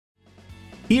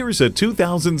Here's a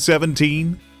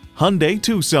 2017 Hyundai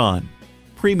Tucson.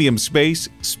 Premium space,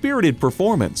 spirited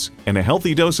performance, and a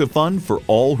healthy dose of fun for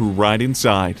all who ride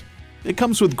inside. It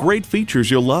comes with great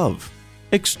features you'll love: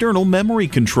 external memory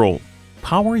control,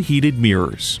 power heated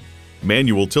mirrors,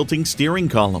 manual tilting steering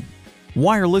column,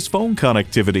 wireless phone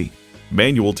connectivity,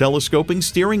 manual telescoping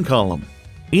steering column,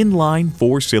 inline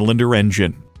 4-cylinder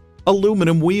engine,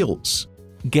 aluminum wheels,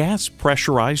 gas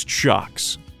pressurized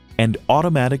shocks, and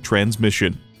automatic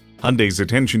transmission. Hyundai's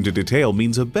attention to detail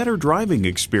means a better driving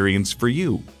experience for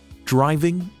you.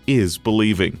 Driving is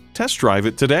believing. Test drive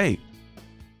it today.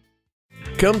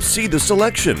 Come see the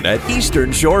selection at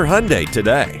Eastern Shore Hyundai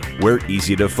today. We're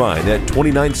easy to find at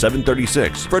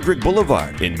 29736 Frederick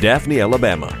Boulevard in Daphne,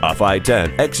 Alabama, off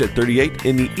I-10, exit 38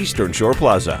 in the Eastern Shore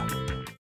Plaza.